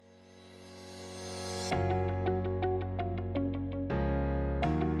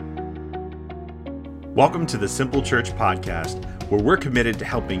Welcome to the Simple Church Podcast, where we're committed to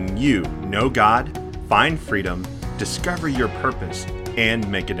helping you know God, find freedom, discover your purpose, and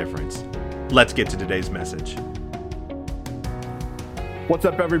make a difference. Let's get to today's message. What's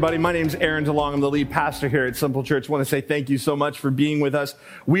up, everybody? My name's Aaron DeLong. I'm the lead pastor here at Simple Church. I want to say thank you so much for being with us.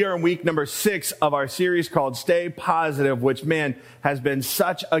 We are in week number 6 of our series called Stay Positive, which, man, has been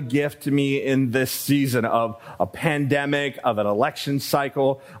such a gift to me in this season of a pandemic, of an election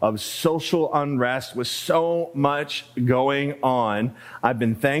cycle, of social unrest with so much going on. I've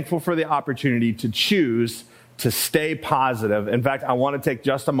been thankful for the opportunity to choose to stay positive. In fact, I want to take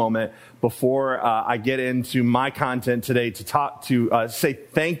just a moment before I get into my content today to say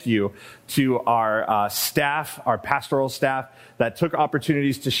thank you to our staff, our pastoral staff that took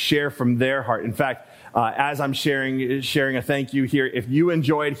opportunities to share from their heart. In fact, as I'm sharing a thank you here, if you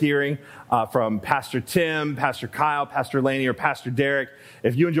enjoyed hearing from Pastor Tim, Pastor Kyle, Pastor Laney, or Pastor Derek,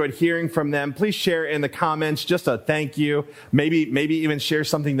 if you enjoyed hearing from them, please share in the comments just a thank you. Maybe even share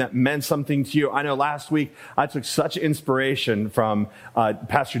something that meant something to you. I know last week I took such inspiration from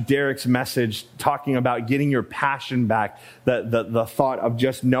Pastor Derek's message talking about getting your passion back. The thought of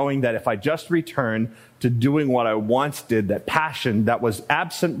just knowing that if I just return to doing what I once did, that passion that was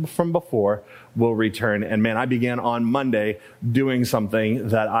absent from before will return. And man, I began on Monday doing something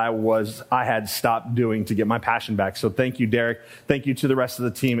that I had stopped doing to get my passion back. So thank you, Derek. Thank you to the rest of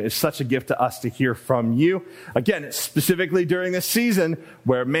the team. It's such a gift to us to hear from you. Again, specifically during this season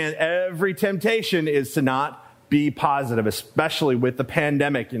where, man, every temptation is to not be positive, especially with the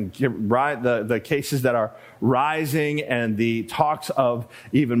pandemic and the cases that are rising and the talks of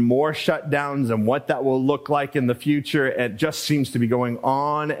even more shutdowns and what that will look like in the future. It just seems to be going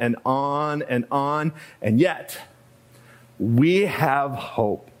on and on and on. And yet, we have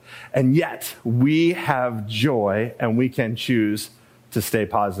hope. And yet, we have joy, and we can choose to stay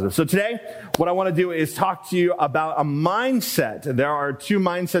positive. So today, what I want to do is talk to you about a mindset. There are 2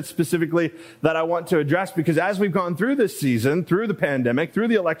 mindsets specifically that I want to address, because as we've gone through this season, through the pandemic, through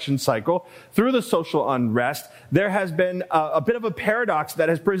the election cycle, through the social unrest, there has been a bit of a paradox that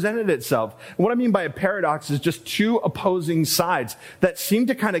has presented itself. And what I mean by a paradox is just 2 opposing sides that seem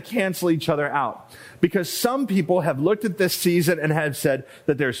to kind of cancel each other out. Because some people have looked at this season and have said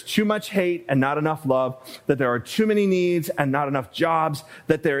that there's too much hate and not enough love, that there are too many needs and not enough jobs,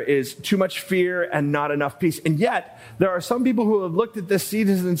 that there is too much fear and not enough peace. And yet, there are some people who have looked at this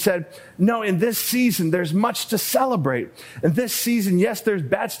season and said, no, in this season, there's much to celebrate. In this season, yes, there's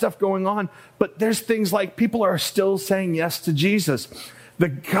bad stuff going on, but there's things like people are still saying yes to Jesus. The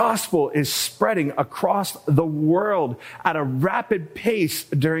gospel is spreading across the world at a rapid pace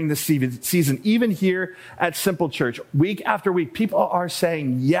during the season. Even here at Simple Church, week after week, people are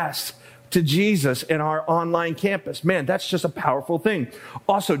saying yes to Jesus in our online campus. Man, that's just a powerful thing.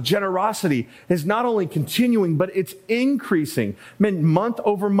 Also, generosity is not only continuing, but it's increasing. Man, month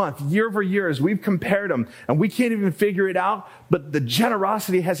over month, year over year, as we've compared them, and we can't even figure it out, but the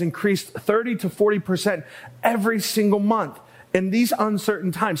generosity has increased 30 to 40% every single month. In these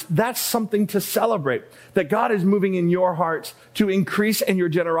uncertain times, that's something to celebrate, that God is moving in your hearts to increase in your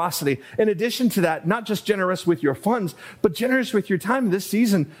generosity. In addition to that, not just generous with your funds, but generous with your time. This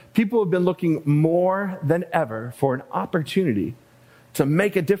season, people have been looking more than ever for an opportunity to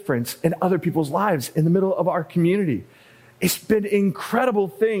make a difference in other people's lives in the middle of our community. It's been incredible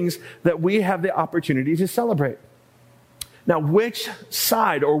things that we have the opportunity to celebrate. Now, which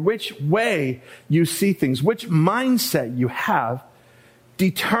side or which way you see things, which mindset you have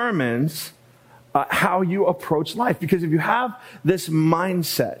determines how you approach life. Because if you have this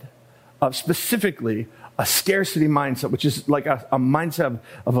mindset of specifically a scarcity mindset, which is like a mindset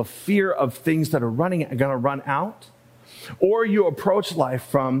of a fear of things that are going to run out, or you approach life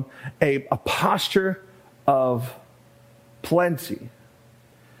from a posture of plenty,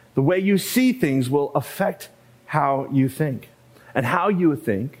 the way you see things will affect how you think. And how you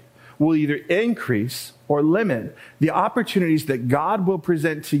think will either increase or limit the opportunities that God will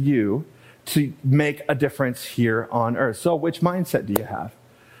present to you to make a difference here on earth. So which mindset do you have?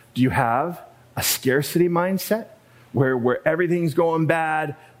 Do you have a scarcity mindset where everything's going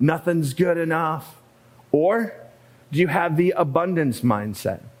bad, nothing's good enough? Or do you have the abundance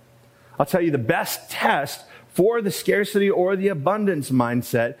mindset? I'll tell you, the best test for the scarcity or the abundance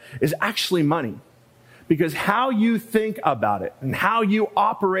mindset is actually money. Because how you think about it and how you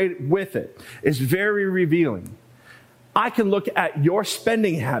operate with it is very revealing. I can look at your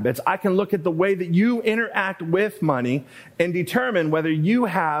spending habits. I can look at the way that you interact with money and determine whether you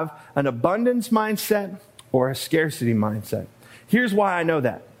have an abundance mindset or a scarcity mindset. Here's why I know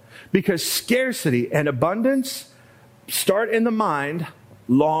that. Because scarcity and abundance start in the mind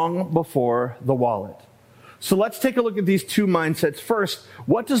long before the wallet. So let's take a look at these two mindsets. First,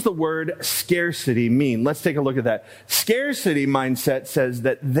 what does the word scarcity mean? Let's take a look at that. Scarcity mindset says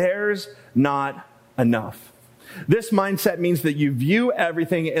that there's not enough. This mindset means that you view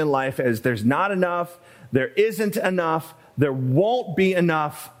everything in life as there's not enough, there isn't enough, there won't be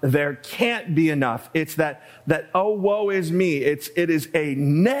enough, there can't be enough. It's that oh, woe is me. It is a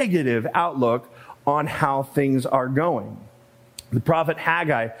negative outlook on how things are going. The prophet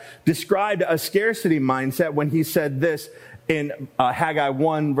Haggai described a scarcity mindset when he said this in Haggai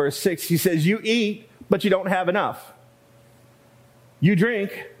 1, verse 6. He says, you eat, but you don't have enough. You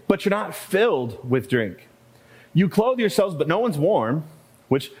drink, but you're not filled with drink. You clothe yourselves, but no one's warm,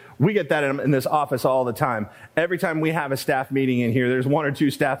 which we get that in this office all the time. Every time we have a staff meeting in here, there's one or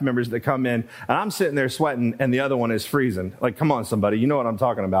two staff members that come in, and I'm sitting there sweating, and the other one is freezing. Like, come on, somebody, you know what I'm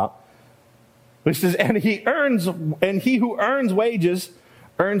talking about. It says, and he who earns wages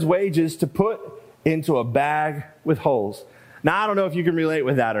to put into a bag with holes. Now, I don't know if you can relate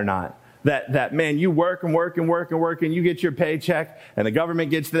with that or not. That man, you work and work and work and work, and you get your paycheck, and the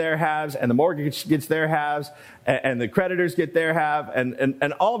government gets their halves, and the mortgage gets their halves, and the creditors get their half,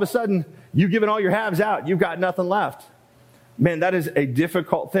 and all of a sudden, you've given all your halves out. You've got nothing left. Man, that is a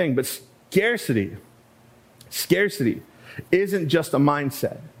difficult thing. But scarcity isn't just a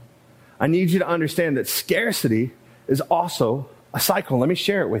mindset. I need you to understand that scarcity is also a cycle. Let me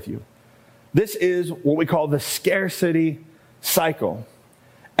share it with you. This is what we call the scarcity cycle.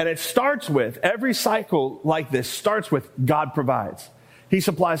 And it starts with, every cycle like this starts with God provides. He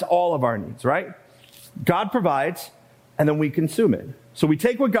supplies all of our needs, right? God provides, and then we consume it. So we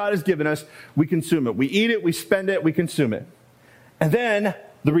take what God has given us, we consume it. We eat it, we spend it, we consume it. And then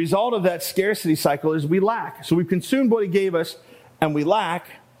the result of that scarcity cycle is we lack. So we've consumed what he gave us, and we lack.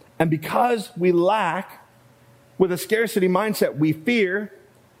 And because we lack, with a scarcity mindset, we fear,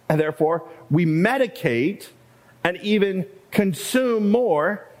 and therefore we medicate and even consume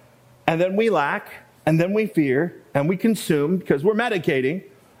more, and then we lack, and then we fear, and we consume because we're medicating,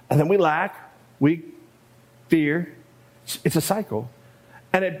 and then we lack, we fear. It's a cycle.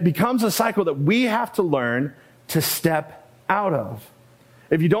 And it becomes a cycle that we have to learn to step out of.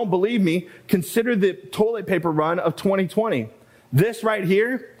 If you don't believe me, consider the toilet paper run of 2020. This right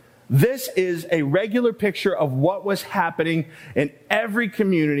here, this is a regular picture of what was happening in every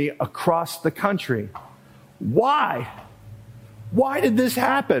community across the country. Why? Why did this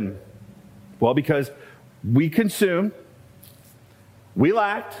happen? Well, because we consumed, we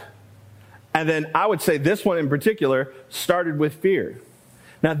lacked, and then I would say this one in particular started with fear.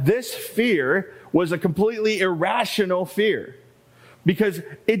 Now, this fear was a completely irrational fear because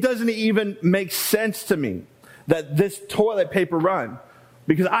it doesn't even make sense to me that this toilet paper run,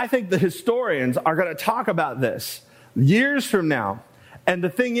 because I think the historians are going to talk about this years from now. And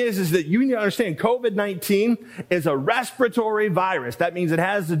the thing is that you need to understand COVID-19 is a respiratory virus. That means it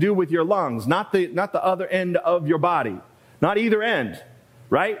has to do with your lungs, not the other end of your body, not either end,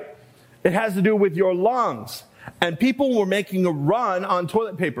 right? It has to do with your lungs. And people were making a run on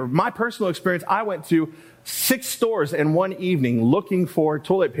toilet paper. My personal experience, I went to 6 stores in one evening looking for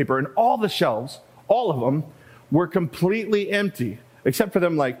toilet paper, and all the shelves, all of them, were completely empty, except for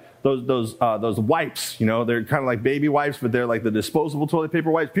them like those wipes. You know, they're kind of like baby wipes, but they're like the disposable toilet paper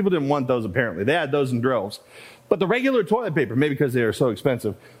wipes. People didn't want those apparently. They had those in droves. But the regular toilet paper, maybe because they are so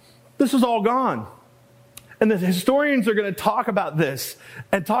expensive, this was all gone. And the historians are going to talk about this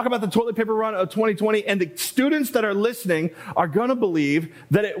and talk about the toilet paper run of 2020. And the students that are listening are going to believe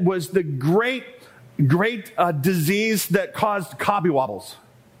that it was the great disease that caused cobbywobbles.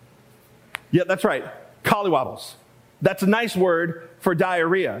 Yeah, that's right. Collywobbles. That's a nice word for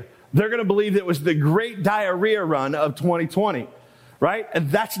diarrhea. They're going to believe it was the great diarrhea run of 2020, right?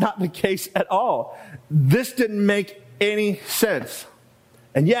 And that's not the case at all. This didn't make any sense.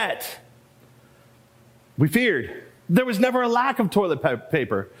 And yet, we feared. There was never a lack of toilet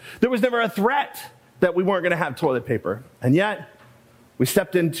paper. There was never a threat that we weren't going to have toilet paper. And yet, we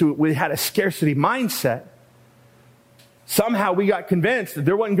had a scarcity mindset. Somehow we got convinced that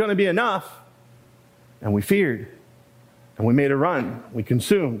there wasn't going to be enough. And we feared. And we made a run. We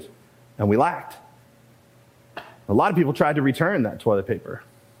consumed. And we lacked. A lot of people tried to return that toilet paper.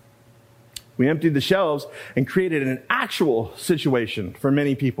 We emptied the shelves and created an actual situation for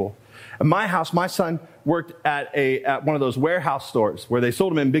many people. At my house, my son worked at one of those warehouse stores where they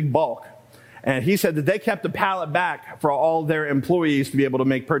sold them in big bulk. And he said that they kept a pallet back for all their employees to be able to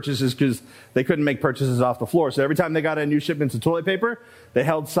make purchases because they couldn't make purchases off the floor. So every time they got a new shipment of toilet paper, they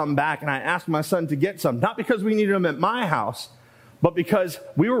held some back. And I asked my son to get some, not because we needed them at my house, but because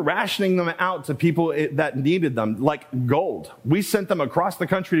we were rationing them out to people that needed them, like gold. We sent them across the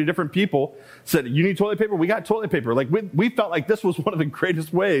country to different people, said, you need toilet paper? We got toilet paper. Like we felt like this was one of the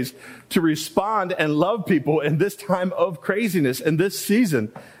greatest ways to respond and love people in this time of craziness, in this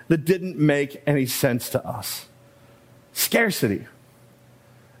season that didn't make any sense to us. Scarcity.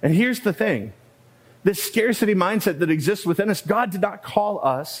 And here's the thing. This scarcity mindset that exists within us, God did not call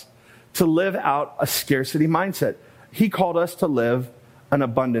us to live out a scarcity mindset. He called us to live an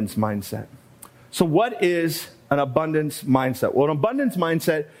abundance mindset. So what is an abundance mindset? Well, an abundance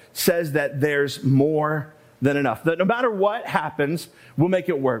mindset says that there's more than enough. That no matter what happens, we'll make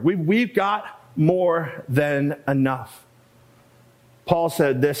it work. We've got more than enough. Paul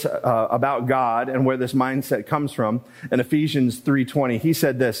said this about God and where this mindset comes from in Ephesians 3:20. He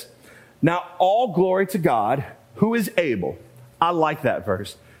said this, now all glory to God who is able. I like that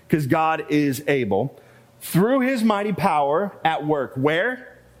verse because God is able. Through his mighty power at work.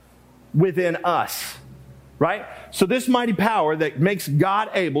 Where? Within us. Right? So this mighty power that makes God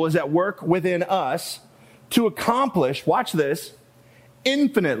able is at work within us to accomplish, watch this,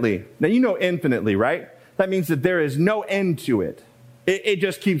 infinitely. Now you know infinitely, right? That means that there is no end to it. It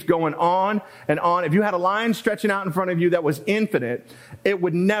just keeps going on and on. If you had a line stretching out in front of you that was infinite, it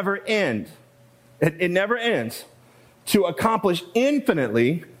would never end. It never ends. To accomplish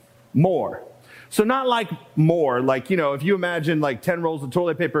infinitely more. So not like more, like, if you imagine like 10 rolls of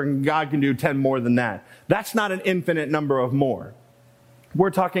toilet paper and God can do 10 more than that. That's not an infinite number of more. We're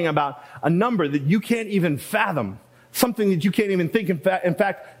talking about a number that you can't even fathom, something that you can't even think. In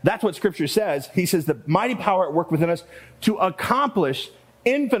fact, that's what Scripture says. He says the mighty power at work within us to accomplish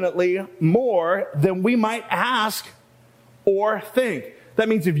infinitely more than we might ask or think. That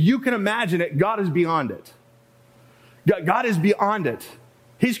means if you can imagine it, God is beyond it. God is beyond it.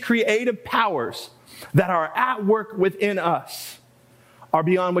 His creative powers that are at work within us are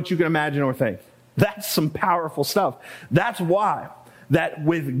beyond what you can imagine or think. That's some powerful stuff. That's why that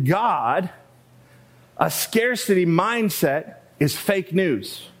with God, a scarcity mindset is fake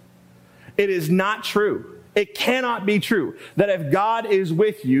news. It is not true. It cannot be true that if God is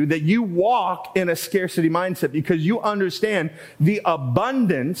with you, that you walk in a scarcity mindset because you understand the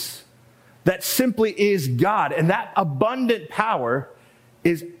abundance that simply is God. And that abundant power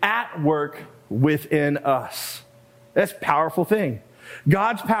is at work within us. That's a powerful thing.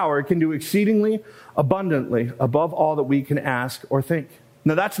 God's power can do exceedingly abundantly above all that we can ask or think.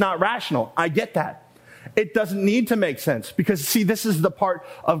 Now, that's not rational. I get that. It doesn't need to make sense because, see, this is the part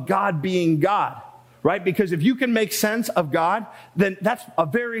of God being God, right? Because if you can make sense of God, then that's a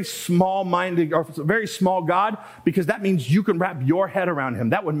very small-minded or a very small God because that means you can wrap your head around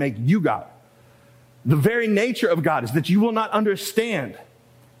him. That would make you God. The very nature of God is that you will not understand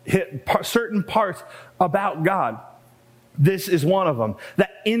certain parts about God. This is one of them.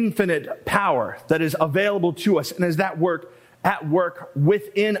 That infinite power that is available to us and is at work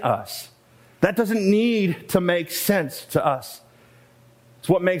within us. That doesn't need to make sense to us. It's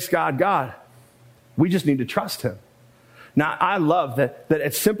what makes God God. We just need to trust him. Now, I love that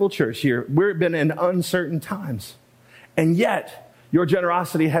at Simple Church here, we've been in uncertain times. And yet, your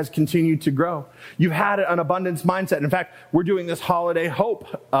generosity has continued to grow. You've had an abundance mindset. In fact, we're doing this Holiday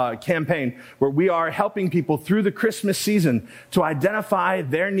Hope campaign where we are helping people through the Christmas season to identify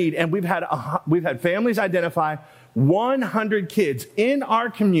their need. And we've had families identify 100 kids in our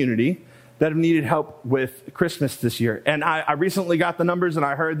community that have needed help with Christmas this year. And I recently got the numbers and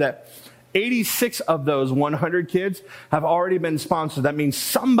I heard that 86 of those 100 kids have already been sponsored. That means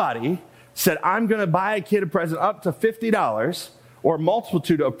somebody said, I'm going to buy a kid a present up to $50 or a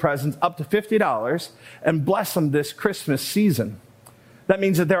multitude of presents up to $50 and bless them this Christmas season. That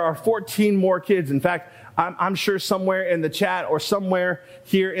means that there are 14 more kids. In fact, I'm sure somewhere in the chat or somewhere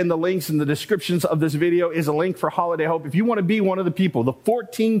here in the links in the descriptions of this video is a link for Holiday Hope. If you want to be one of the people, the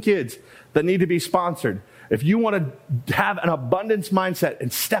 14 kids that need to be sponsored, if you want to have an abundance mindset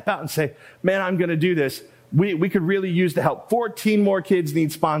and step out and say, man, I'm going to do this, we could really use the help. 14 more kids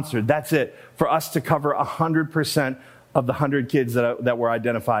need sponsored. That's it for us to cover 100% of the 100 kids that were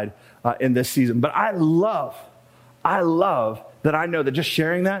identified in this season. But I love that I know that just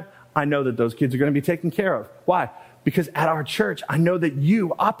sharing that, I know that those kids are going to be taken care of. Why? Because at our church, I know that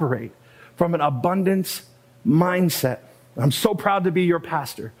you operate from an abundance mindset. I'm so proud to be your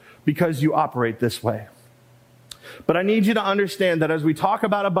pastor because you operate this way. But I need you to understand that as we talk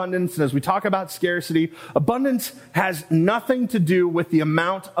about abundance and as we talk about scarcity, abundance has nothing to do with the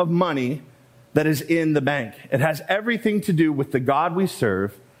amount of money that is in the bank. It has everything to do with the God we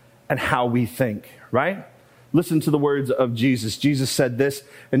serve and how we think, right? Listen to the words of Jesus. Jesus said this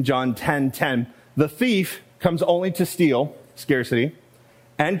in John 10:10. The thief comes only to steal, scarcity,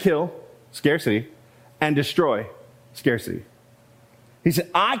 and kill, scarcity, and destroy, scarcity. He said,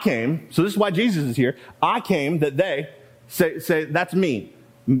 I came, so this is why Jesus is here. I came that they, say that's me.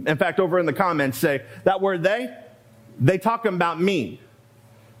 In fact, over in the comments, say that word they talking about me.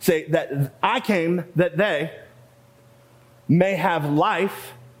 Say that I came that they may have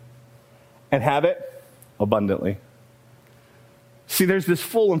life and have it abundantly. See, there's this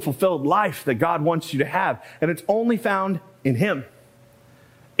full and fulfilled life that God wants you to have, and it's only found in Him.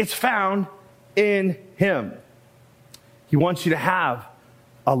 It's found in Him. He wants you to have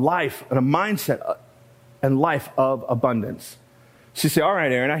a life and a mindset and life of abundance. So you say, all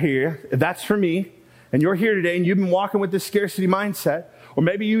right, Aaron, I hear you. If that's for me, and you're here today and you've been walking with this scarcity mindset, or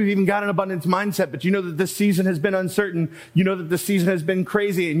maybe you've even got an abundance mindset, but you know that this season has been uncertain. You know that this season has been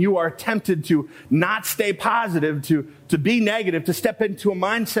crazy, and you are tempted to not stay positive, to be negative, to step into a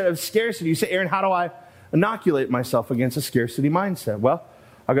mindset of scarcity. You say, Aaron, how do I inoculate myself against a scarcity mindset? Well,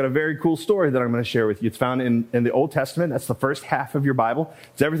 I've got a very cool story that I'm going to share with you. It's found in the Old Testament. That's the first half of your Bible.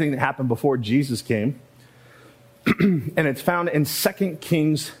 It's everything that happened before Jesus came. And it's found in 2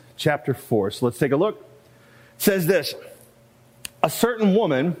 Kings chapter 4. So let's take a look. It says this. A certain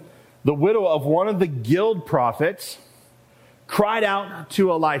woman, the widow of one of the guild prophets, cried out to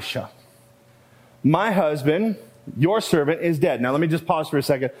Elisha, my husband, your servant, is dead. Now let me just pause for a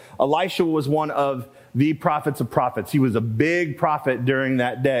second. Elisha was one of the prophets of prophets. He was a big prophet during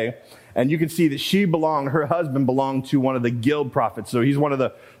that day. And you can see that her husband belonged to one of the guild prophets. So he's one of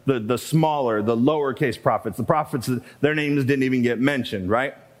the smaller, the lowercase prophets. The prophets, their names didn't even get mentioned,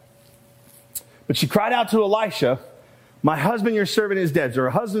 right? But she cried out to Elisha, my husband, your servant, is dead. So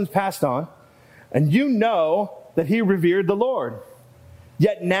her husband's passed on, and you know that he revered the Lord.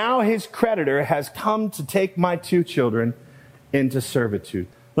 Yet now his creditor has come to take my 2 children into servitude.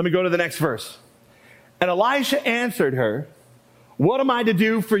 Let me go to the next verse. And Elisha answered her, what am I to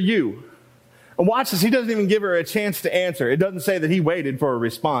do for you? And watch this. He doesn't even give her a chance to answer. It doesn't say that he waited for a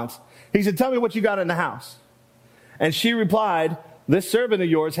response. He said, tell me what you got in the house. And she replied, this servant of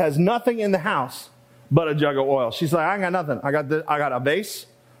yours has nothing in the house but a jug of oil. She's like, I ain't got nothing. I got a vase.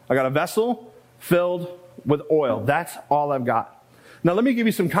 I got a vessel filled with oil. That's all I've got. Now, let me give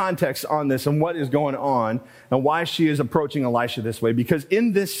you some context on this and what is going on and why she is approaching Elisha this way. Because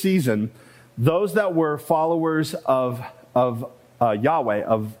in this season, those that were followers of Yahweh,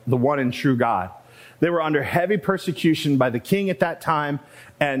 of the one and true God, they were under heavy persecution by the king at that time.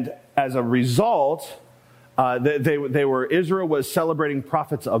 And as a result, Israel was celebrating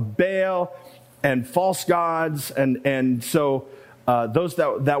prophets of Baal and false gods, and so those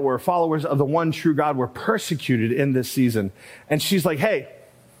that were followers of the one true God were persecuted in this season. And she's like, hey,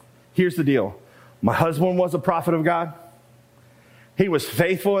 here's the deal. My husband was a prophet of God. He was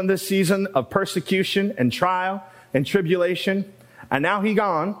faithful in this season of persecution and trial and tribulation, and now he's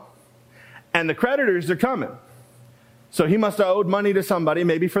gone, and the creditors are coming. So he must have owed money to somebody,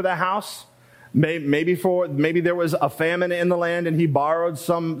 maybe for the house, maybe there was a famine in the land and he borrowed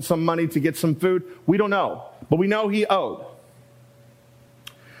some money to get some food. We don't know, but we know he owed.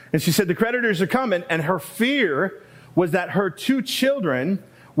 And she said the creditors are coming, and her fear was that her 2 children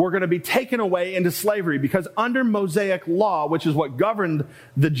were going to be taken away into slavery, because under Mosaic law, which is what governed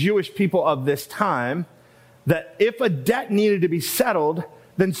the Jewish people of this time, that if a debt needed to be settled,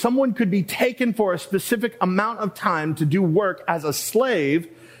 then someone could be taken for a specific amount of time to do work as a slave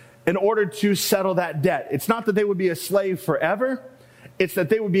in order to settle that debt. It's not that they would be a slave forever. It's that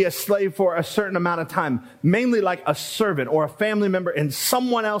they would be a slave for a certain amount of time, mainly like a servant or a family member in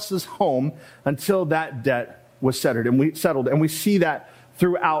someone else's home until that debt was settled. And we see that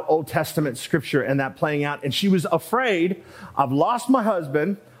throughout Old Testament scripture and that playing out. And she was afraid, I've lost my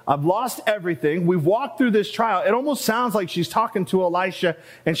husband. I've lost everything. We've walked through this trial. It almost sounds like she's talking to Elisha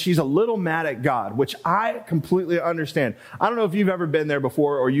and she's a little mad at God, which I completely understand. I don't know if you've ever been there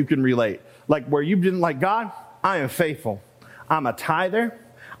before or you can relate. Like where you've been like, God, I am faithful. I'm a tither.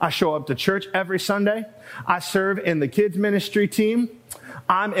 I show up to church every Sunday. I serve in the kids ministry team.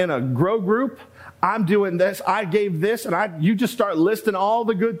 I'm in a grow group. I'm doing this, I gave this, and you just start listing all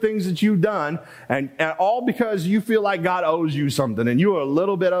the good things that you've done, and all because you feel like God owes you something, and you are a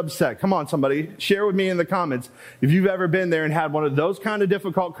little bit upset. Come on, somebody, share with me in the comments if you've ever been there and had one of those kind of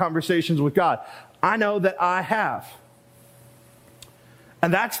difficult conversations with God. I know that I have.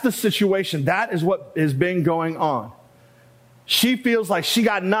 And that's the situation. That is what has been going on. She feels like she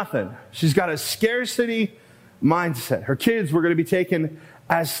got nothing. She's got a scarcity mindset. Her kids were going to be taken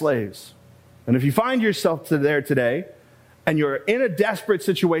as slaves. And if you find yourself there today and you're in a desperate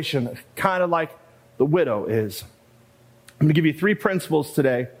situation, kind of like the widow is, I'm going to give you 3 principles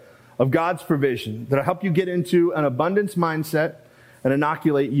today of God's provision that'll help you get into an abundance mindset and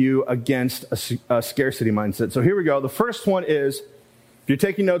inoculate you against a scarcity mindset. So here we go. The first one is, if you're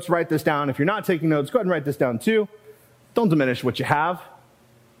taking notes, write this down. If you're not taking notes, go ahead and write this down too. Don't diminish what you have.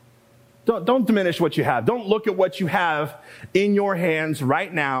 Don't diminish what you have. Don't look at what you have in your hands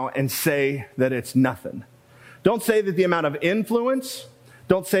right now and say that it's nothing. Don't say that the amount of influence,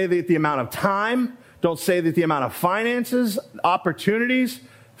 don't say that the amount of time, don't say that the amount of finances, opportunities,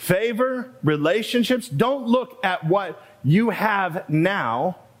 favor, relationships, don't look at what you have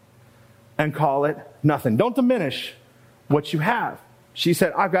now and call it nothing. Don't diminish what you have. She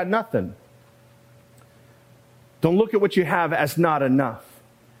said, I've got nothing. Don't look at what you have as not enough.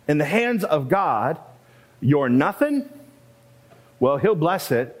 In the hands of God, you're nothing. Well, he'll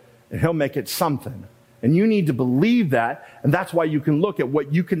bless it and he'll make it something. And you need to believe that, and that's why you can look at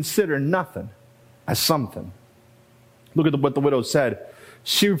what you consider nothing as something. Look at what the widow said.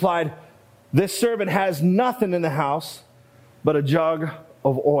 She replied, this servant has nothing in the house but a jug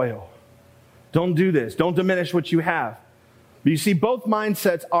of oil. Don't do this. Don't diminish what you have. But you see, both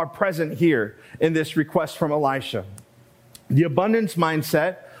mindsets are present here in this request from Elisha. The abundance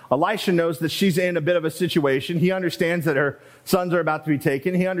mindset, Elisha knows that she's in a bit of a situation. He understands that her sons are about to be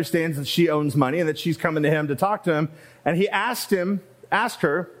taken. He understands that she owns money and that she's coming to him to talk to him. And he asked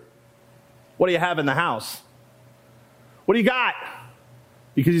her, what do you have in the house? What do you got?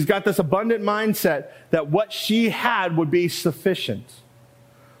 Because he's got this abundant mindset that what she had would be sufficient.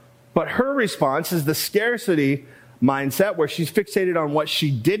 But her response is the scarcity mindset, where she's fixated on what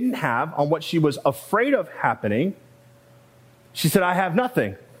she didn't have, on what she was afraid of happening. She said, I have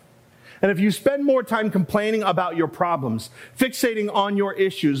nothing. And if you spend more time complaining about your problems, fixating on your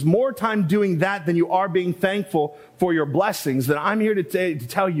issues, more time doing that than you are being thankful for your blessings, then I'm here to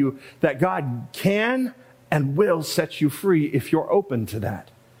tell you that God can and will set you free if you're open to that.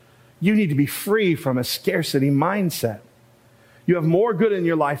 You need to be free from a scarcity mindset. You have more good in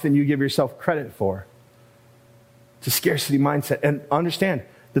your life than you give yourself credit for. It's a scarcity mindset. And understand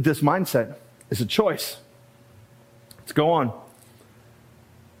that this mindset is a choice. Let's go on.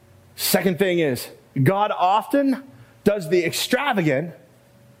 Second thing is, God often does the extravagant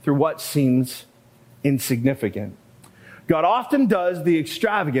through what seems insignificant. God often does the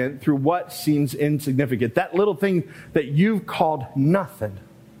extravagant through what seems insignificant. That little thing that you've called nothing,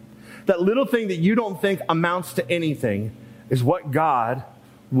 that little thing that you don't think amounts to anything, is what God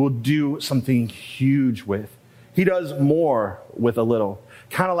will do something huge with. He does more with a little,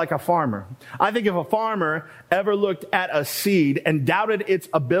 kind of like a farmer. I think if a farmer ever looked at a seed and doubted its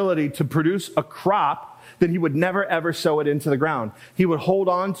ability to produce a crop, then he would never ever sow it into the ground. He would hold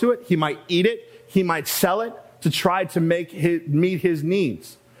on to it. He might eat it. He might sell it to try to meet his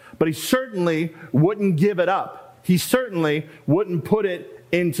needs. But he certainly wouldn't give it up. He certainly wouldn't put it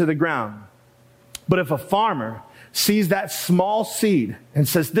into the ground. But if a farmer sees that small seed and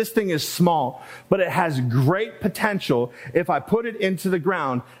says, this thing is small, but it has great potential, if I put it into the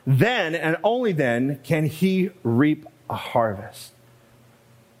ground, then and only then can he reap a harvest.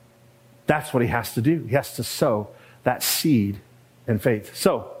 That's what he has to do. He has to sow that seed in faith.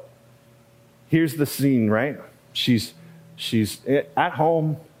 So here's the scene, right? She's at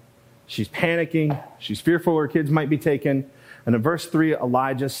home. She's panicking. She's fearful her kids might be taken. And in verse 3,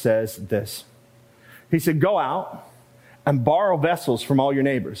 Elijah says this. He said, go out and borrow vessels from all your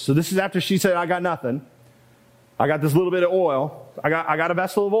neighbors. So this is after she said, I got nothing. I got this little bit of oil. I got a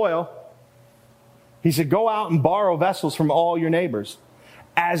vessel of oil. He said, go out and borrow vessels from all your neighbors.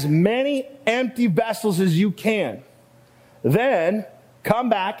 As many empty vessels as you can. Then come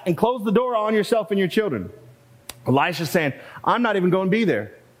back and close the door on yourself and your children. Elisha's saying, I'm not even going to be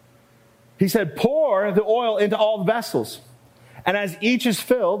there. He said, pour the oil into all the vessels. And as each is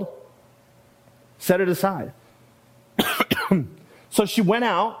filled, set it aside. So she went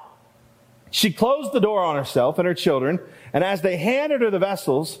out. She closed the door on herself and her children. And as they handed her the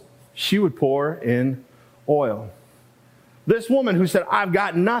vessels, she would pour in oil. This woman who said, I've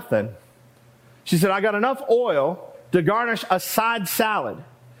got nothing. She said, I got enough oil to garnish a side salad.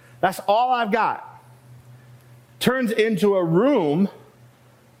 That's all I've got. Turns into a room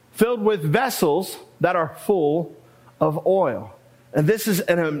filled with vessels that are full of oil. And this is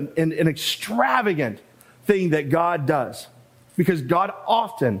an extravagant thing that God does. Because God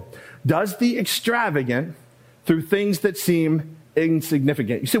often does the extravagant through things that seem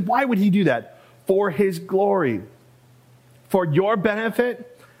insignificant. You say, why would he do that? For his glory. For your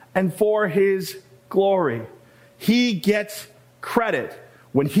benefit and for his glory. He gets credit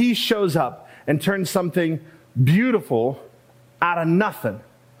when he shows up and turns something beautiful out of nothing.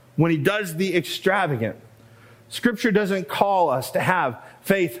 When he does the extravagant. Scripture doesn't call us to have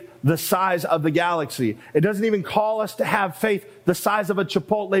faith the size of the galaxy. It doesn't even call us to have faith the size of a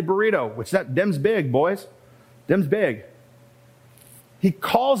Chipotle burrito, which dem's big, boys. Dem's big. He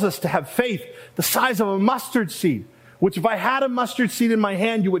calls us to have faith the size of a mustard seed, which if I had a mustard seed in my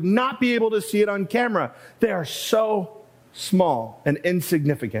hand, you would not be able to see it on camera. They are so small and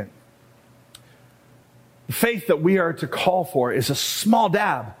insignificant. The faith that we are to call for is a small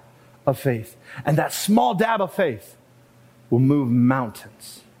dab of faith. And that small dab of faith will move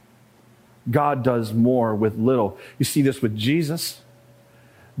mountains. God does more with little. You see this with Jesus.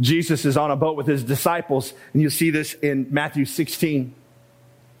 Jesus is on a boat with his disciples, and you see this in Matthew 16.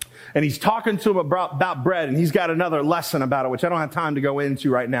 And he's talking to them about bread, and he's got another lesson about it, which I don't have time to go into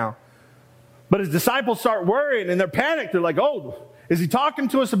right now. But his disciples start worrying, and they're panicked. They're like, oh, is he talking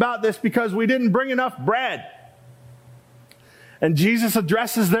to us about this because we didn't bring enough bread? And Jesus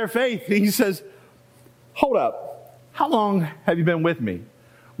addresses their faith. He says, hold up. How long have you been with me?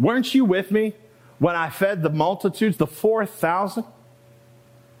 Weren't you with me when I fed the multitudes, the 4,000,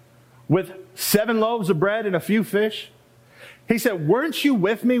 with 7 loaves of bread and a few fish? He said, weren't you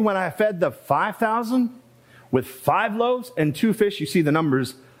with me when I fed the 5,000 with 5 loaves and 2 fish? You see the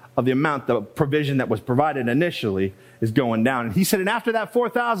numbers of the amount, the provision that was provided initially is going down. And he said, and after that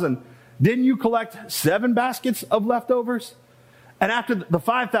 4,000, didn't you collect 7 baskets of leftovers? And after the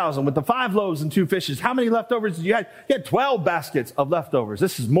 5,000 with the 5 loaves and 2 fishes, how many leftovers did you have? You had 12 baskets of leftovers.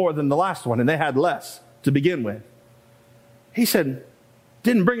 This is more than the last one, and they had less to begin with. He said,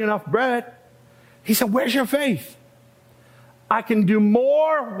 didn't bring enough bread. He said, where's your faith? I can do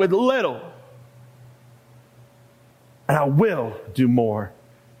more with little. And I will do more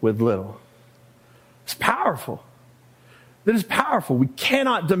with little. It's powerful. That is powerful. We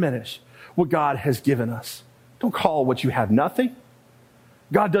cannot diminish what God has given us. Don't call what you have nothing.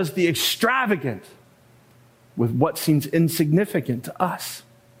 God does the extravagant with what seems insignificant to us.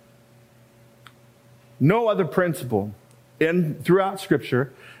 No other principle throughout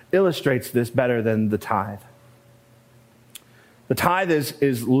Scripture illustrates this better than the tithe. The tithe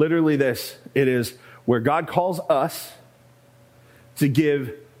is literally this. It is where God calls us to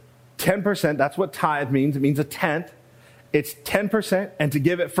give 10%. That's what tithe means. It means a tenth. It's 10%, and to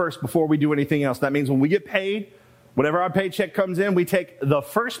give it first before we do anything else. That means when we get paid, whenever our paycheck comes in, we take the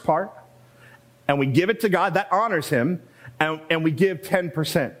first part and we give it to God. That honors him, and we give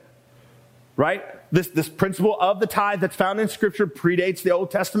 10%. Right? This principle of the tithe that's found in Scripture predates the Old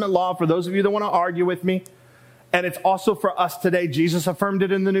Testament law, for those of you that want to argue with me. And it's also for us today. Jesus affirmed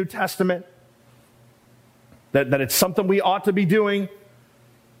it in the New Testament, that it's something we ought to be doing.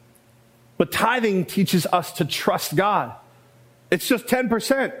 But tithing teaches us to trust God. It's just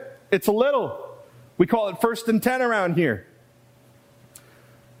 10%. It's a little. We call it 1st and 10 around here.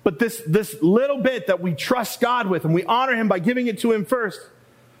 But this little bit that we trust God with, and we honor him by giving it to him first.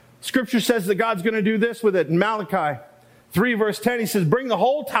 Scripture says that God's going to do this with it. In Malachi 3 verse 10, he says, bring the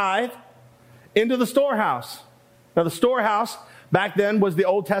whole tithe into the storehouse. Now the storehouse back then was the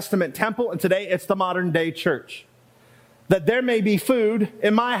Old Testament temple, and today it's the modern day church. That there may be food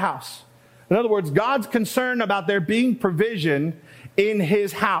in my house. In other words, God's concerned about there being provision in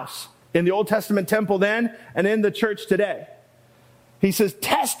his house. In the Old Testament temple then, and in the church today. He says,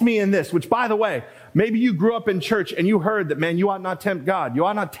 test me in this, which, by the way, maybe you grew up in church and you heard that, man, you ought not tempt God. You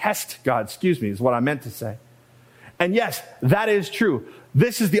ought not test God, is what I meant to say. And yes, that is true.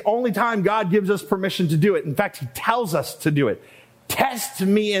 This is the only time God gives us permission to do it. In fact, he tells us to do it. Test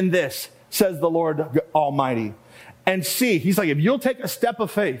me in this, says the Lord Almighty. And see, he's like, if you'll take a step of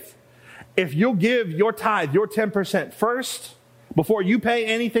faith, if you'll give your tithe, your 10% first, before you pay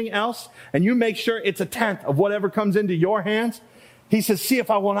anything else, and you make sure it's a tenth of whatever comes into your hands, he says, see if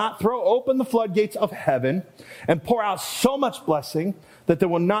I will not throw open the floodgates of heaven and pour out so much blessing that there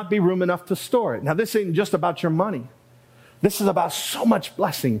will not be room enough to store it. Now, this ain't just about your money. This is about so much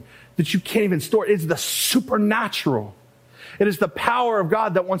blessing that you can't even store it. It's the supernatural. It is the power of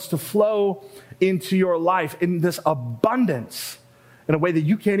God that wants to flow into your life in this abundance in a way that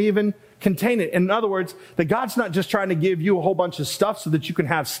you can't even contain it. In other words, that God's not just trying to give you a whole bunch of stuff so that you can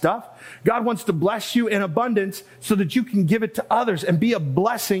have stuff. God wants to bless you in abundance so that you can give it to others and be a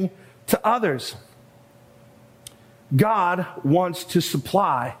blessing to others. God wants to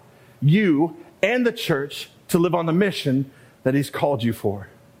supply you and the church to live on the mission that he's called you for.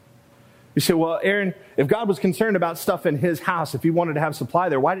 You say, well, Aaron, if God was concerned about stuff in his house, if he wanted to have supply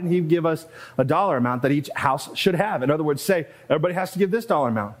there, why didn't he give us a dollar amount that each house should have? In other words, say, everybody has to give this dollar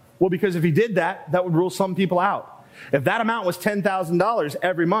amount. Well, because if he did that, that would rule some people out. If that amount was $10,000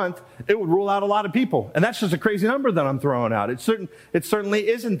 every month, it would rule out a lot of people. And that's just a crazy number that I'm throwing out. It certainly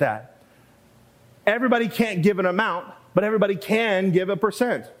isn't that. Everybody can't give an amount, but everybody can give a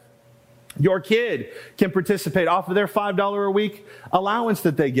percent. Your kid can participate off of their $5 a week allowance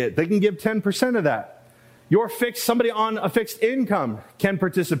that they get. They can give 10% of that. Somebody on a fixed income can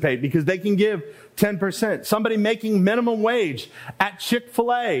participate because they can give 10%. Somebody making minimum wage at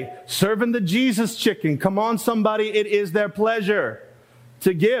Chick-fil-A, serving the Jesus chicken. Come on, somebody, it is their pleasure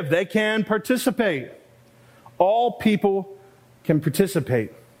to give. They can participate. All people can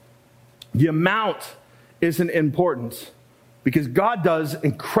participate. The amount isn't important because God does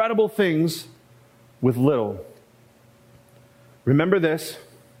incredible things with little. Remember this,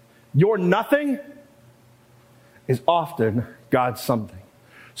 your nothing is often God's something.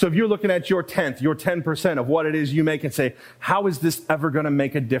 So if you're looking at your 10% of what it is you make and say, how is this ever going to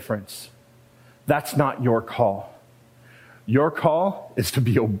make a difference? That's not your call. Your call is to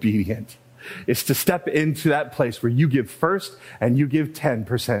be obedient. It's to step into that place where you give first and you give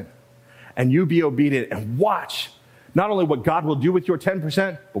 10%. And you be obedient and watch not only what God will do with your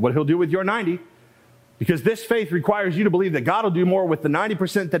 10%, but what he'll do with your 90%. Because this faith requires you to believe that God will do more with the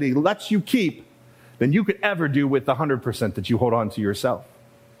 90% that he lets you keep than you could ever do with the 100% that you hold on to yourself.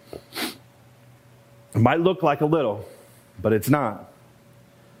 It might look like a little, but it's not.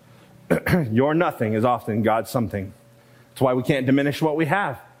 Your nothing is often God's something. That's why we can't diminish what we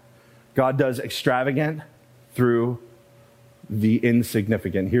have. God does extravagant through the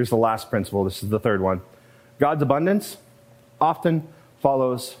insignificant. Here's the last principle. This is the third one. God's abundance often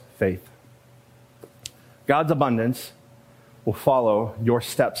follows faith. God's abundance will follow your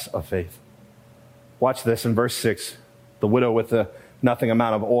steps of faith. Watch this in verse 6. The widow with the nothing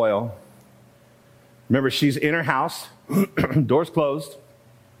amount of oil. Remember, she's in her house, doors closed.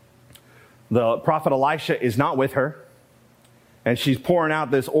 The prophet Elisha is not with her, and she's pouring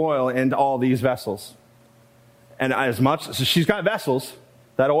out this oil into all these vessels. And so she's got vessels,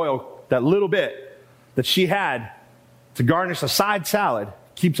 that oil, that little bit that she had to garnish a side salad,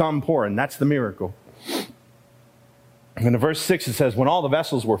 keeps on pouring. That's the miracle. And in verse 6 it says, when all the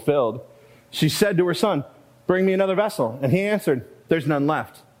vessels were filled, she said to her son, bring me another vessel. And he answered, there's none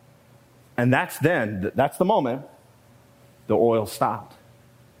left. And that's the moment the oil stopped.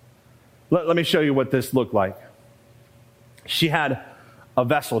 Let me show you what this looked like. She had a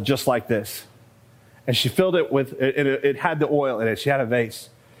vessel just like this. And she filled it with, it had the oil in it. She had a vase.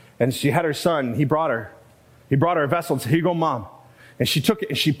 And she had her son, he brought her a vessel and said, here you go, Mom. And she took it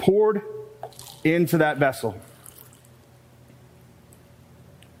and she poured into that vessel.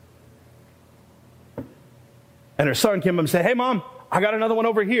 And her son came up and said, hey, Mom, I got another one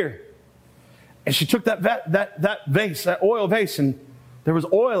over here. And she took that vase, that oil vase, and there was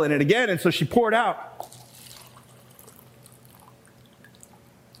oil in it again. And so she poured out.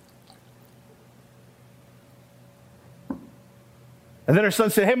 And then her son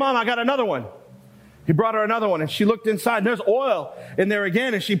said, hey, Mom, I got another one. He brought her another one. And she looked inside, and there's oil in there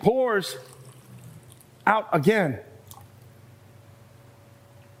again. And she pours out again.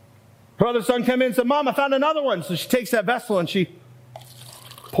 Her other son came in and said, Mom, I found another one. So she takes that vessel and she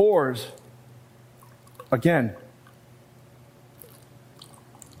pours again.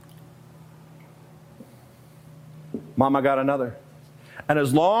 Mom, I got another. And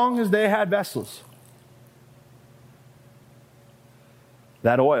as long as they had vessels,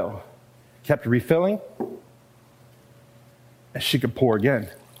 that oil kept refilling and she could pour again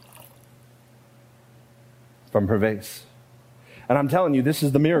from her vase. And I'm telling you, this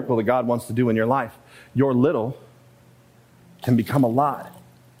is the miracle that God wants to do in your life. Your little can become a lot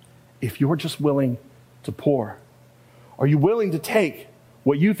if you're just willing to pour. Are you willing to take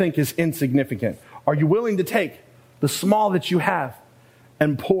what you think is insignificant? Are you willing to take the small that you have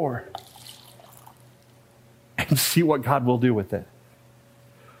and pour and see what God will do with it?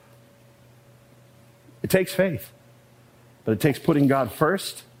 It takes faith, but it takes putting God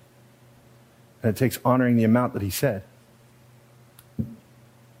first, and it takes honoring the amount that he said to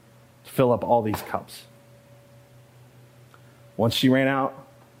fill up all these cups. Once she ran out,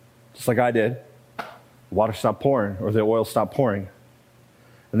 just like I did, the water stopped pouring, or the oil stopped pouring.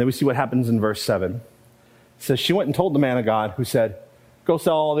 And then we see what happens in verse 7. It says, she went and told the man of God, who said, go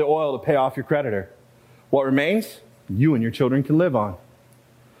sell all the oil to pay off your creditor. What remains, you and your children can live on.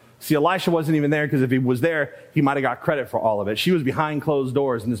 See, Elisha wasn't even there, because if he was there, he might have got credit for all of it. She was behind closed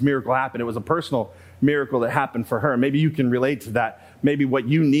doors, and this miracle happened. It was a personal miracle that happened for her. Maybe you can relate to that. Maybe what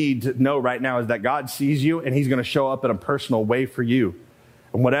you need to know right now is that God sees you, and he's going to show up in a personal way for you.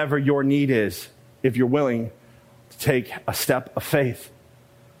 And whatever your need is, if you're willing to take a step of faith,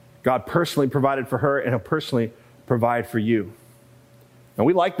 God personally provided for her, and he'll personally provide for you. And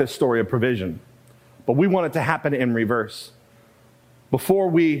we like this story of provision, but we want it to happen in reverse. Before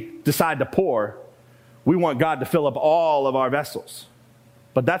we decide to pour, we want God to fill up all of our vessels.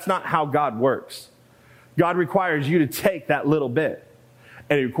 But that's not how God works. God requires you to take that little bit,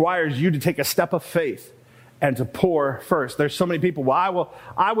 and He requires you to take a step of faith and to pour first. There's so many people, well,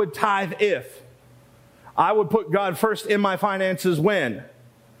 I would tithe if. I would put God first in my finances when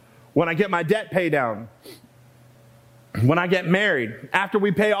I get my debt paid down, when I get married, after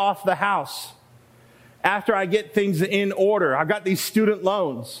we pay off the house, after I get things in order. I've got these student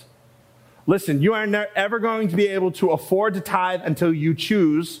loans. Listen, you are never ever going to be able to afford to tithe until you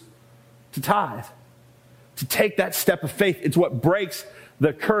choose to tithe. To take that step of faith. It's what breaks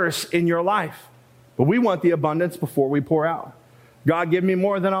the curse in your life. But we want the abundance before we pour out. God, give me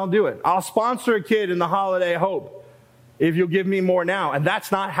more, then I'll do it. I'll sponsor a kid in the holiday hope if you'll give me more now. And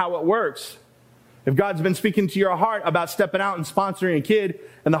that's not how it works. If God's been speaking to your heart about stepping out and sponsoring a kid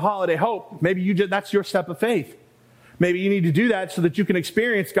in the holiday hope, maybe that's your step of faith. Maybe you need to do that so that you can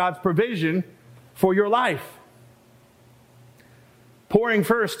experience God's provision for your life. Pouring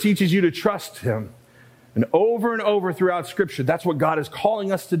first teaches you to trust Him. And over throughout Scripture, that's what God is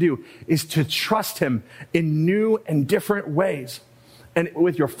calling us to do, is to trust Him in new and different ways. And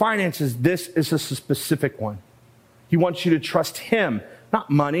with your finances, this is a specific one. He wants you to trust Him, not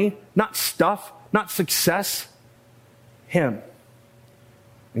money, not stuff, not success, Him.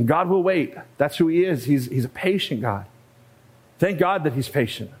 And God will wait. That's who He is. He's a patient God. Thank God that He's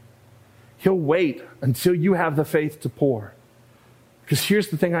patient. He'll wait until you have the faith to pour. Because here's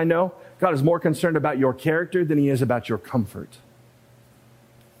the thing I know. God is more concerned about your character than He is about your comfort.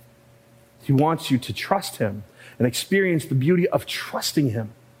 He wants you to trust Him and experience the beauty of trusting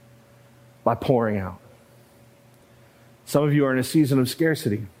Him by pouring out. Some of you are in a season of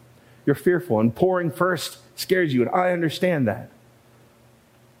scarcity. You're fearful, and pouring first scares you, and I understand that.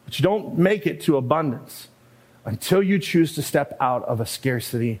 But you don't make it to abundance until you choose to step out of a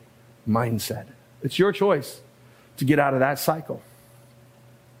scarcity mindset. It's your choice to get out of that cycle.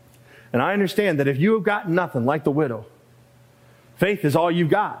 And I understand that if you have got nothing, like the widow, faith is all you've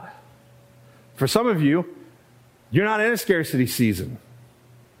got. For some of you, you're not in a scarcity season.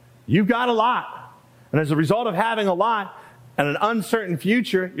 You've got a lot. And as a result of having a lot and an uncertain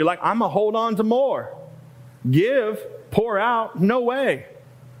future, you're like, I'm going to hold on to more. Give, pour out, no way.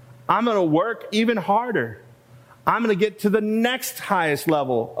 I'm going to work even harder. I'm going to get to the next highest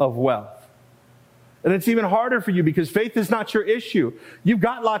level of wealth. And it's even harder for you because faith is not your issue. You've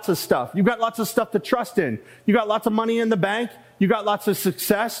got lots of stuff. You've got lots of stuff to trust in. You've got lots of money in the bank. You've got lots of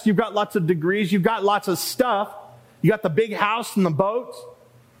success. You've got lots of degrees. You've got lots of stuff. You got the big house and the boat.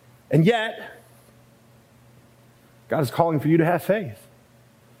 And yet, God is calling for you to have faith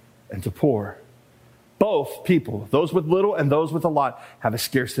and to pour. Both people, those with little and those with a lot, have a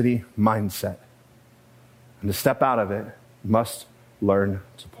scarcity mindset. And to step out of it, you must learn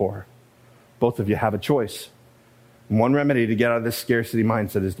to pour. Both of you have a choice. And one remedy to get out of this scarcity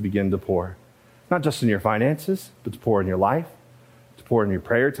mindset is to begin to pour. Not just in your finances, but to pour in your life, to pour in your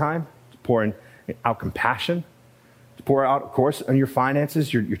prayer time, to pour out compassion, to pour out, of course, in your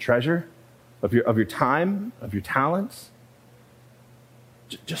finances, your treasure, of your time, of your talents.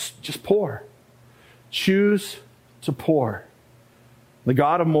 Just pour. Choose to pour. The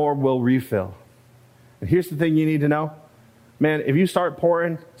God of more will refill. And here's the thing you need to know. Man, if you start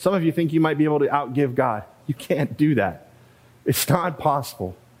pouring, some of you think you might be able to outgive God. You can't do that. It's not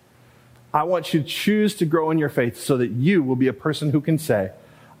possible. I want you to choose to grow in your faith so that you will be a person who can say,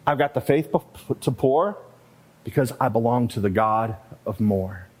 I've got the faith to pour because I belong to the God of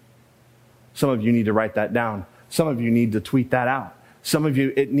more. Some of you need to write that down. Some of you need to tweet that out. Some of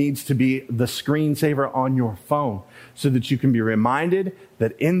you, it needs to be the screensaver on your phone so that you can be reminded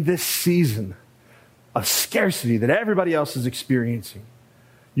that in this season of scarcity that everybody else is experiencing,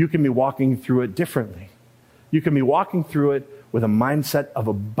 you can be walking through it differently. You can be walking through it with a mindset of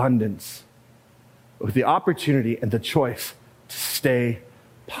abundance, with the opportunity and the choice to stay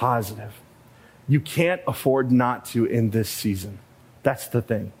positive. You can't afford not to in this season. That's the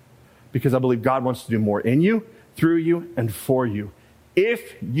thing. Because I believe God wants to do more in you, through you, and for you.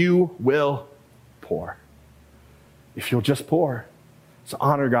 If you will pour. If you'll just pour. So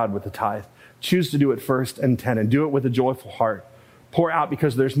honor God with the tithe. Choose to do it first and 10, and do it with a joyful heart. Pour out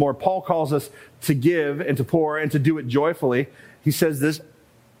because there's more. Paul calls us to give and to pour and to do it joyfully. He says this,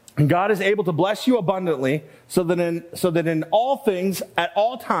 and God is able to bless you abundantly so that in all things, at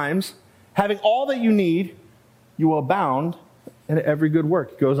all times, having all that you need, you will abound in every good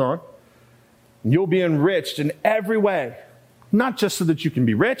work. It goes on. You'll be enriched in every way, not just so that you can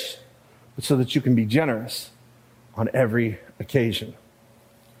be rich, but so that you can be generous on every occasion.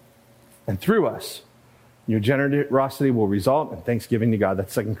 And through us, your generosity will result in thanksgiving to God.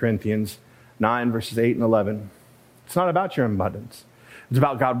 That's 2 Corinthians 9, verses 8 and 11. It's not about your abundance. It's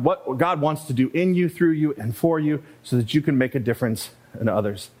about God, what God wants to do in you, through you, and for you so that you can make a difference in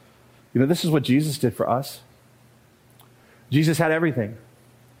others. This is what Jesus did for us. Jesus had everything.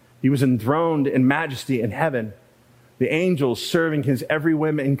 He was enthroned in majesty in heaven, the angels serving his every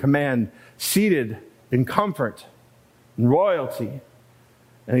whim and command, seated in comfort and royalty.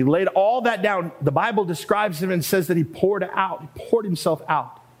 And he laid all that down. The Bible describes him and says that he poured himself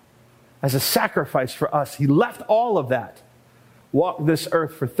out as a sacrifice for us. He left all of that, walked this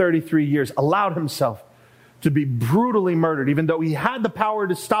earth for 33 years, allowed himself to be brutally murdered, even though he had the power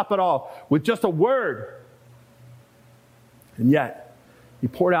to stop it all with just a word. And yet, he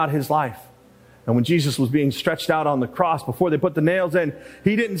poured out his life. And when Jesus was being stretched out on the cross, before they put the nails in,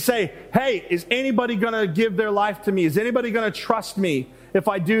 he didn't say, hey, is anybody going to give their life to me? Is anybody going to trust me if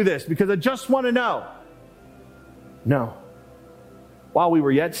I do this? Because I just want to know. No. While we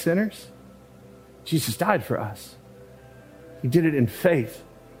were yet sinners, Jesus died for us. He did it in faith,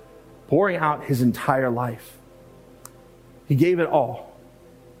 pouring out his entire life. He gave it all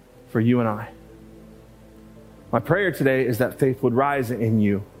for you and I. My prayer today is that faith would rise in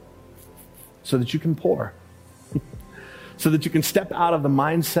you so that you can pour, so that you can step out of the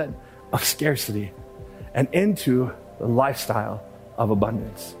mindset of scarcity and into the lifestyle of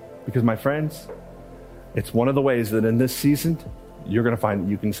abundance. Because, my friends, it's one of the ways that in this season, you're going to find that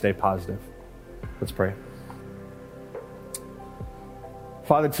you can stay positive. Let's pray.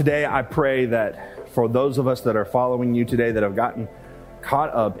 Father, today I pray that for those of us that are following you today that have gotten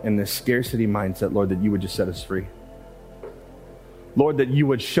caught up in this scarcity mindset, Lord, that you would just set us free. Lord, that you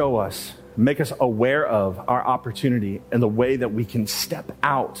would show us, make us aware of our opportunity and the way that we can step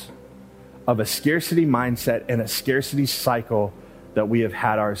out of a scarcity mindset and a scarcity cycle that we have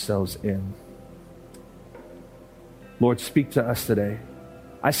had ourselves in. Lord, speak to us today.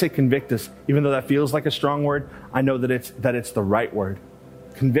 I say convict us, even though that feels like a strong word. I know that it's the right word.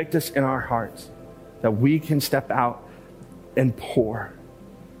 Convict us in our hearts that we can step out and pour.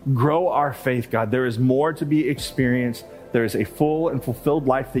 Grow our faith, God. There is more to be experienced. There is a full and fulfilled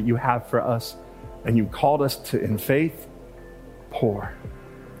life that you have for us, and you called us to, in faith, pour.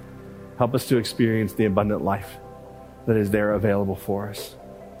 Help us to experience the abundant life that is there available for us.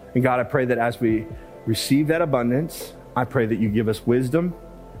 And God, I pray that as we receive that abundance, I pray that you give us wisdom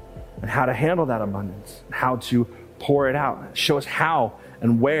and how to handle that abundance, how to pour it out. Show us how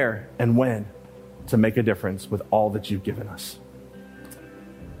and where and when to make a difference with all that you've given us.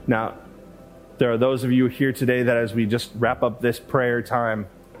 Now, there are those of you here today that as we just wrap up this prayer time,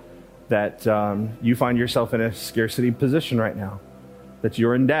 that you find yourself in a scarcity position right now, that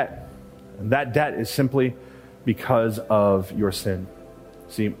you're in debt. And that debt is simply because of your sin.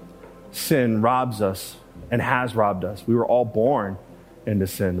 See, sin robs us and has robbed us. We were all born into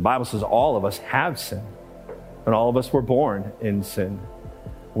sin. The Bible says all of us have sin, and all of us were born in sin.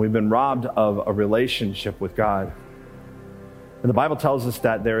 We've been robbed of a relationship with God. And the Bible tells us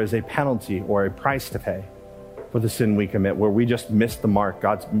that there is a penalty or a price to pay for the sin we commit, where we just miss the mark.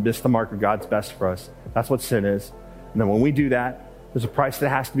 Missed the mark of God's best for us. That's what sin is. And then when we do that, there's a price that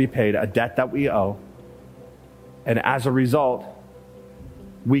has to be paid, a debt that we owe. And as a result,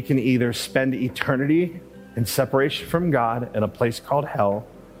 we can either spend eternity in separation from God in a place called hell,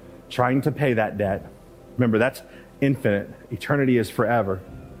 trying to pay that debt. Remember, that's infinite. Eternity is forever.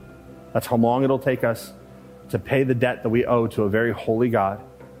 That's how long it'll take us to pay the debt that we owe to a very holy God.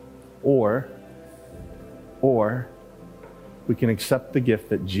 Or we can accept the gift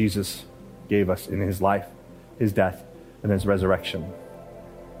that Jesus gave us in his life, his death, and his resurrection.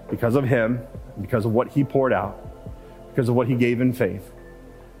 Because of him, because of what he poured out, because of what he gave in faith,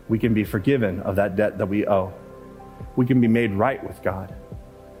 we can be forgiven of that debt that we owe. We can be made right with God.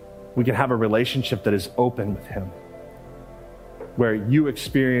 We can have a relationship that is open with him, where you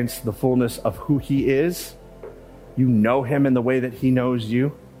experience the fullness of who he is. You know him in the way that he knows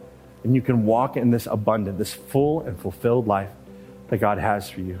you, and you can walk in this abundant, this full and fulfilled life that God has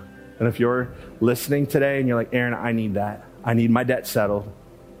for you. And if you're listening today and you're like, Aaron, I need that. I need my debt settled.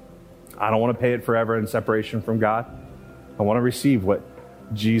 I don't want to pay it forever in separation from God. I want to receive what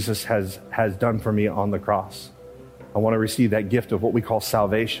Jesus has done for me on the cross. I want to receive that gift of what we call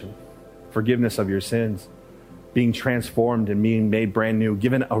salvation, forgiveness of your sins, being transformed and being made brand new,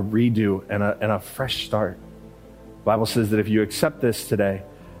 given a redo and a fresh start. The Bible says that if you accept this today,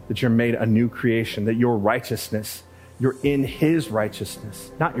 that you're made a new creation, that your righteousness, you're in his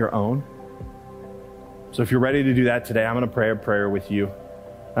righteousness, not your own. So if you're ready to do that today, I'm going to pray a prayer with you.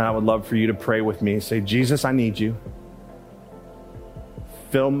 And I would love for you to pray with me. Say, Jesus, I need you.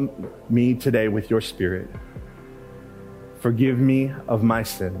 Fill me today with your spirit. Forgive me of my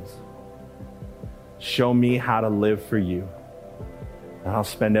sins. Show me how to live for you. And I'll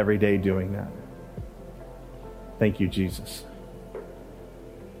spend every day doing that. Thank you, Jesus.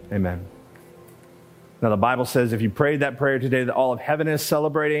 Amen. Now, the Bible says if you prayed that prayer today, that all of heaven is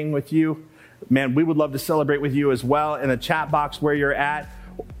celebrating with you. Man, we would love to celebrate with you as well. In the chat box where you're at,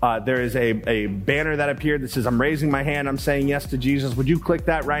 there is a banner that appeared that says, I'm raising my hand, I'm saying yes to Jesus. Would you click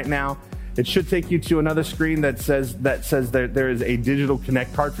that right now? It should take you to another screen that says there is a digital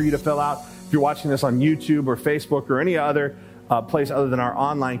connect card for you to fill out. If you're watching this on YouTube or Facebook or any other place other than our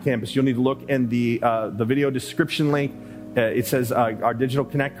online campus, you'll need to look in the video description link. It says our digital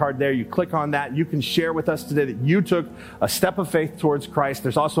connect card there. You click on that. You can share with us today that you took a step of faith towards Christ.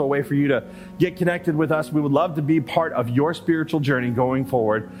 There's also a way for you to get connected with us. We would love to be part of your spiritual journey going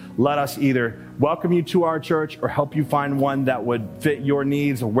forward. Let us either welcome you to our church or help you find one that would fit your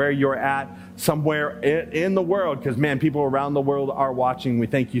needs or where you're at somewhere in the world. Because, man, people around the world are watching. We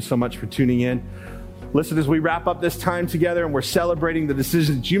thank you so much for tuning in. Listen, as we wrap up this time together and we're celebrating the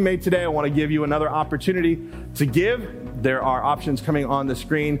decisions that you made today, I want to give you another opportunity to give. There are options coming on the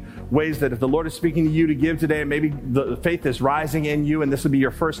screen, ways that if the Lord is speaking to you to give today, and maybe the faith is rising in you, and this would be your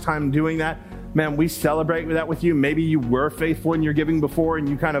first time doing that, man, we celebrate that with you. Maybe you were faithful in your giving before, and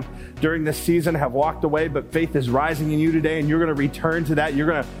you kind of, during this season, have walked away, but faith is rising in you today, and you're going to return to that. You're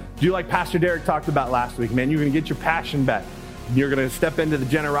going to do like Pastor Derek talked about last week, man. You're going to get your passion back. You're going to step into the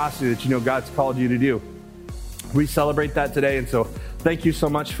generosity that you know God's called you to do. We celebrate that today, and so thank you so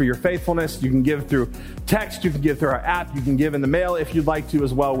much for your faithfulness. You can give through text, you can give through our app, you can give in the mail if you'd like to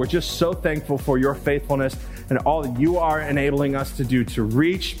as well. We're just so thankful for your faithfulness and all that you are enabling us to do to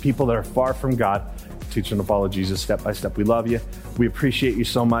reach people that are far from God, teach them to follow Jesus step by step. We love you. We appreciate you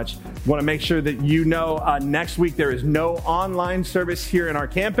so much. We want to make sure that you know next week there is no online service here in our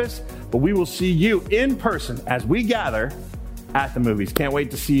campus, but we will see you in person as we gather at the movies. Can't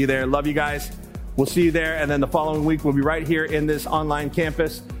wait to see you there. Love you guys. We'll see you there, and then the following week we'll be right here in this online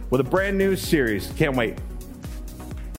campus with a brand new series. Can't wait.